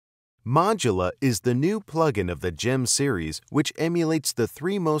Modula is the new plugin of the Gem series which emulates the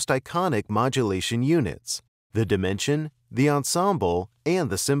three most iconic modulation units: the Dimension, the Ensemble, and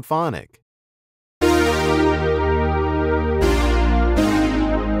the Symphonic.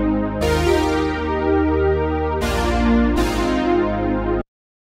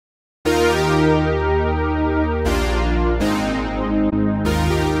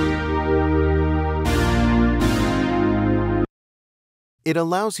 It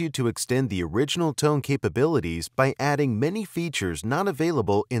allows you to extend the original tone capabilities by adding many features not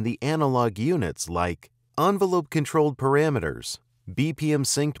available in the analog units like envelope-controlled parameters,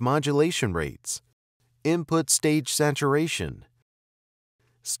 BPM-synced modulation rates, input stage saturation,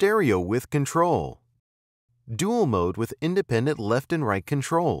 stereo with control, dual mode with independent left and right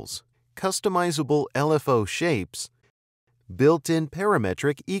controls, customizable LFO shapes, built-in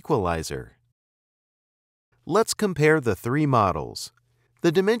parametric equalizer. Let's compare the three models.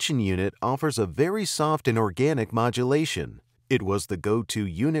 The Dimension unit offers a very soft and organic modulation. It was the go-to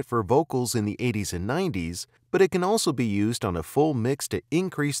unit for vocals in the 80s and 90s, but it can also be used on a full mix to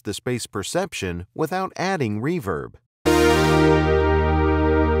increase the space perception without adding reverb.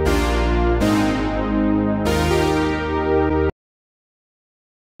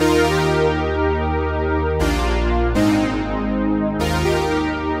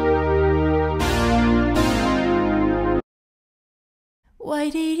 Why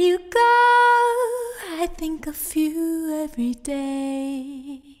did you go? I think of you every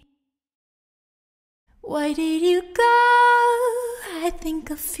day. Why did you go? I think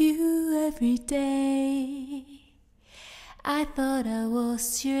of you every day. I thought I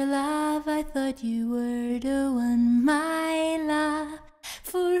was your love, I thought you were the one, my love,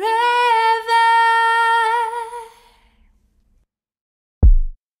 forever.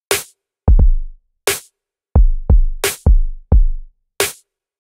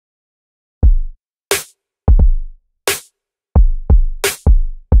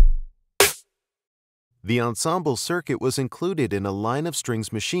 The Ensemble circuit was included in a line of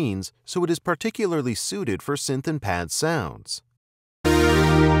strings machines, so it is particularly suited for synth and pad sounds.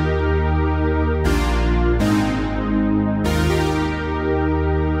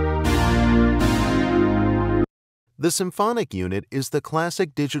 The Symphonic unit is the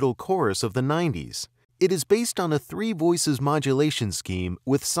classic digital chorus of the 90s. It is based on a three voices modulation scheme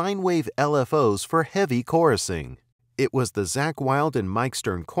with sine wave LFOs for heavy chorusing. It was the Zakk Wylde and Mike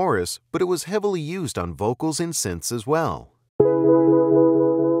Stern chorus, but it was heavily used on vocals and synths as well.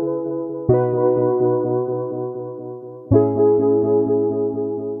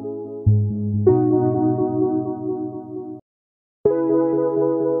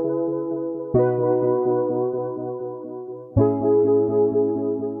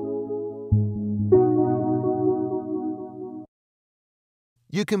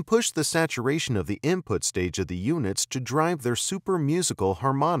 You can push the saturation of the input stage of the units to drive their super musical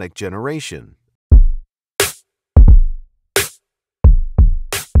harmonic generation.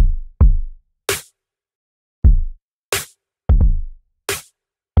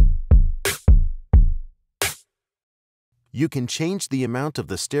 You can change the amount of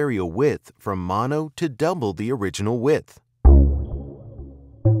the stereo width from mono to double the original width.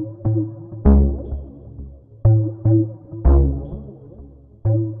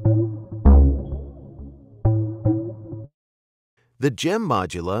 The Gem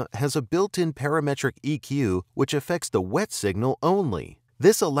Modula has a built-in parametric EQ which affects the wet signal only.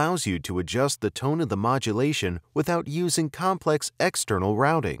 This allows you to adjust the tone of the modulation without using complex external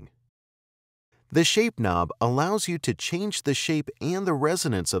routing. The shape knob allows you to change the shape and the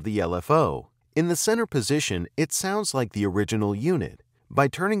resonance of the LFO. In the center position, it sounds like the original unit. By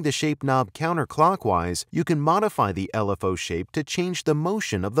turning the shape knob counterclockwise, you can modify the LFO shape to change the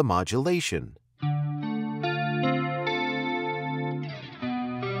motion of the modulation.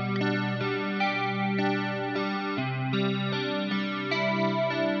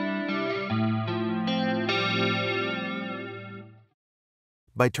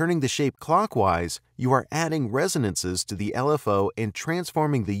 By turning the shape clockwise, you are adding resonances to the LFO and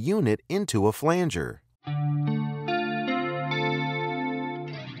transforming the unit into a flanger.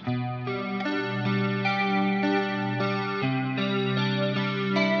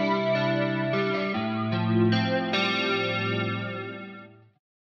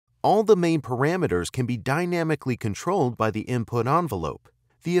 All the main parameters can be dynamically controlled by the input envelope.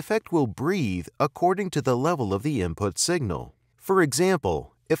 The effect will breathe according to the level of the input signal. For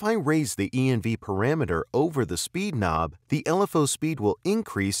example, if I raise the ENV parameter over the speed knob, the LFO speed will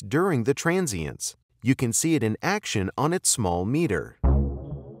increase during the transients. You can see it in action on its small meter.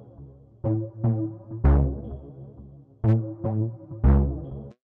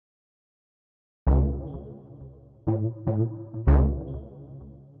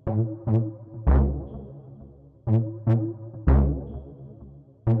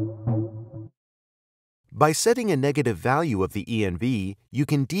 By setting a negative value of the ENV, you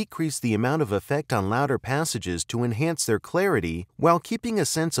can decrease the amount of effect on louder passages to enhance their clarity while keeping a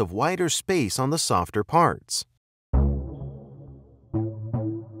sense of wider space on the softer parts.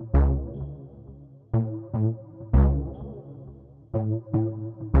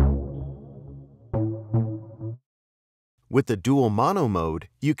 With the dual mono mode,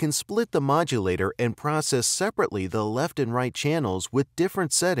 you can split the modulator and process separately the left and right channels with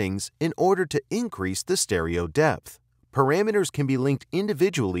different settings in order to increase the stereo depth. Parameters can be linked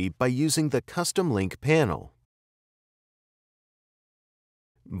individually by using the Custom Link panel.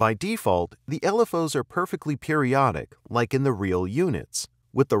 By default, the LFOs are perfectly periodic, like in the real units.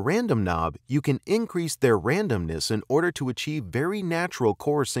 With the random knob, you can increase their randomness in order to achieve very natural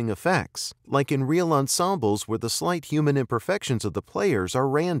chorusing effects, like in real ensembles where the slight human imperfections of the players are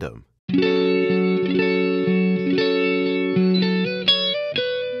random.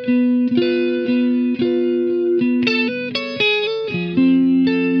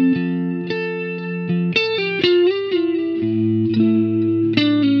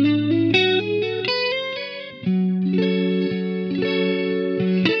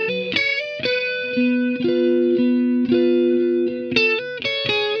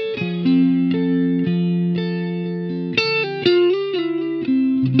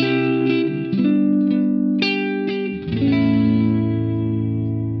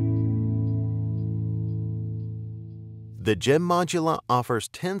 The Gem Modula offers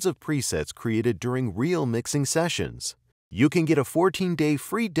tens of presets created during real mixing sessions. You can get a 14-day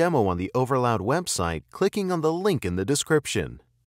free demo on the Overloud website clicking on the link in the description.